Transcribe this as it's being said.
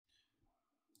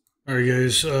Alright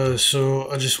guys, so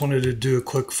I just wanted to do a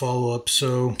quick follow-up.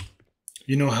 So,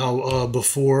 you know how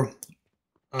before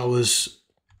I was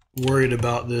worried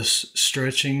about this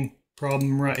stretching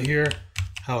problem right here,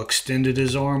 how extended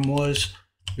his arm was,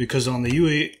 because on the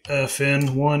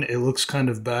UEFN one it looks kind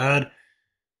of bad.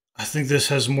 I think this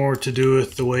has more to do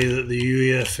with the way that the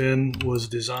UEFN was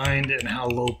designed and how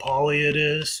low poly it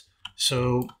is.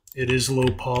 So it is low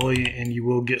poly and you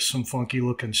will get some funky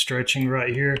looking stretching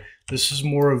right here. This is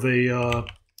more of a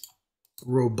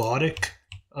robotic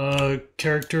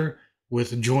character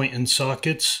with joint and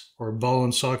sockets, or ball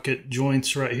and socket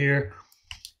joints right here,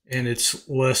 and it's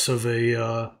less of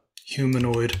a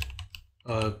humanoid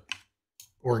uh,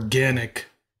 organic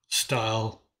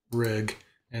style rig.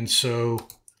 And so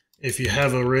if you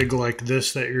have a rig like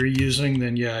this that you're using,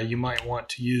 then yeah, you might want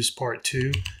to use part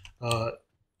two,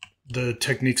 the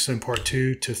techniques in part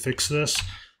two to fix this.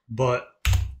 But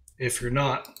if you're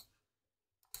not,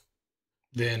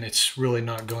 then it's really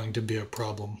not going to be a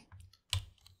problem.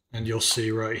 And you'll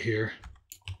see right here,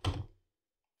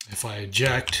 if I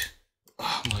eject,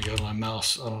 oh my god, my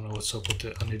mouse, I don't know what's up with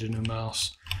it, I need a new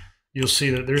mouse. You'll see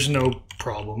that there's no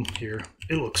problem here.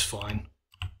 It looks fine.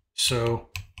 So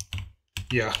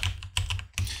yeah.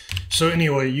 So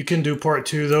anyway, you can do part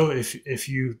two though if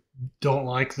you don't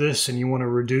like this and you want to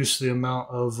reduce the amount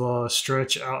of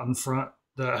stretch out in front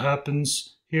that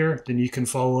happens here, then you can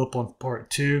follow up on part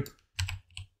two.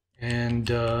 And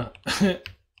I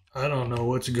don't know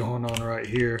what's going on right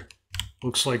here.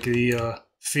 Looks like the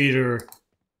feet are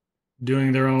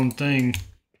doing their own thing.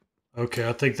 Okay,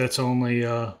 I think that's only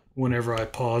whenever I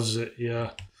pause it,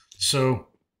 yeah. So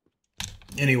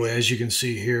anyway, as you can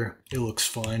see here, it looks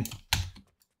fine.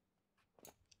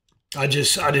 I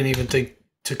didn't even think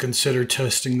to consider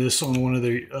testing this on one of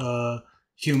the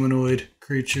humanoid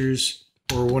creatures,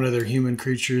 or one of their human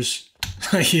creatures.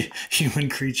 Human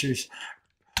creatures.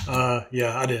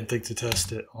 Yeah, I didn't think to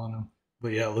test it on them,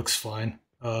 but yeah, it looks fine.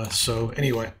 So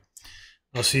anyway,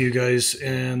 I'll see you guys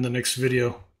in the next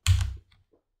video.